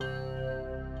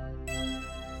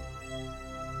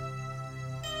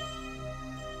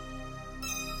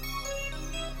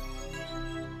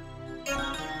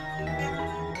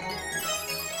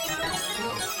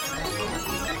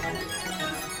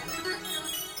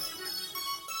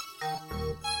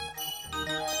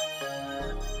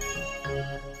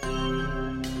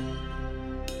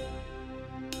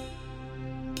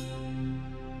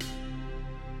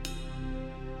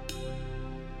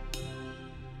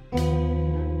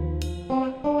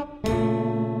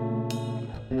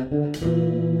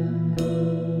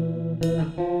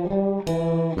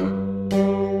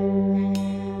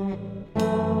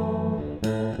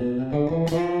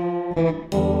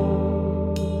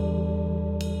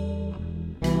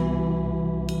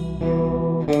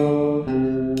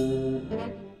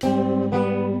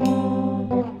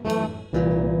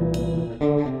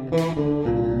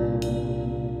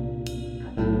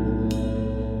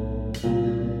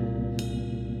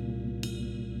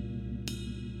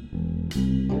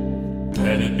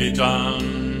it be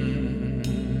done?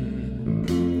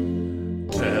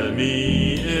 Tell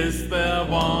me, is there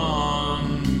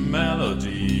one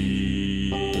melody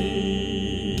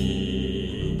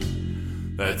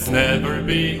that's never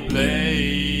been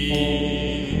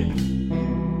played?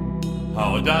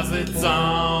 How does it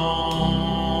sound?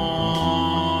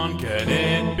 Can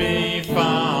it be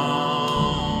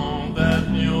found, that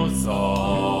new song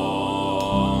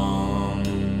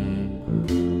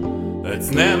that's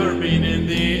never been in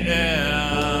the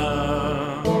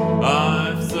air?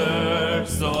 I've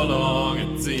searched so long,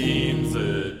 it seems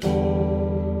it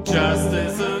just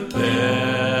isn't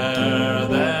there,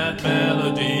 that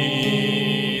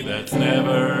melody that's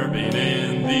never been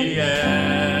in the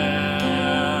air.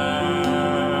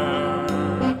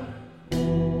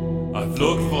 I've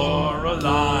looked for a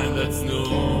line that's new,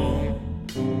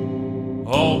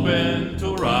 hoping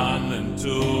to run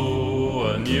into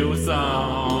a new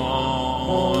sound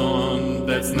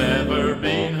that's never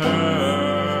been heard.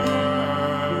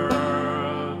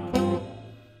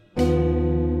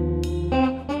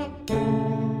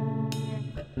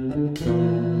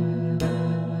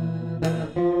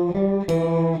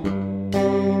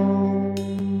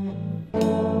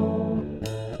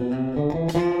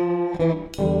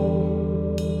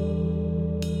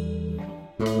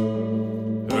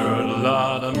 Heard a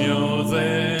lot of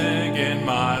music in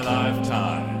my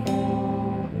lifetime,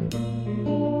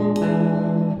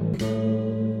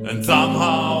 and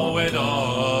somehow it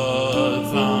all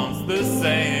sounds the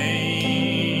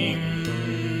same.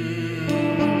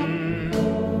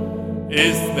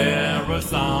 Is there a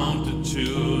sound to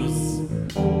choose,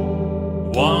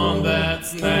 one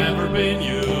that's never been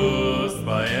used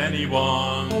by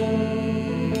anyone,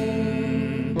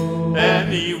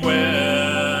 anywhere?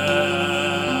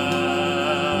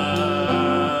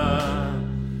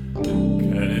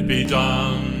 Can it be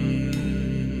done?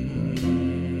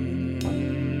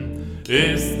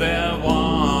 Is there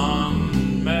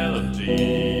one melody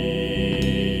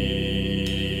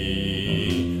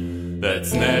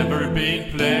that's never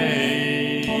been played?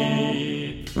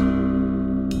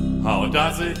 How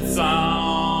does it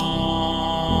sound?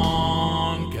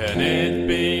 Can it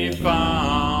be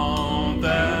found,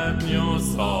 that new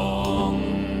song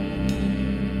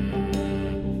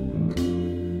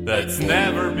that's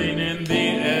never been in the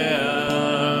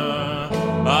air?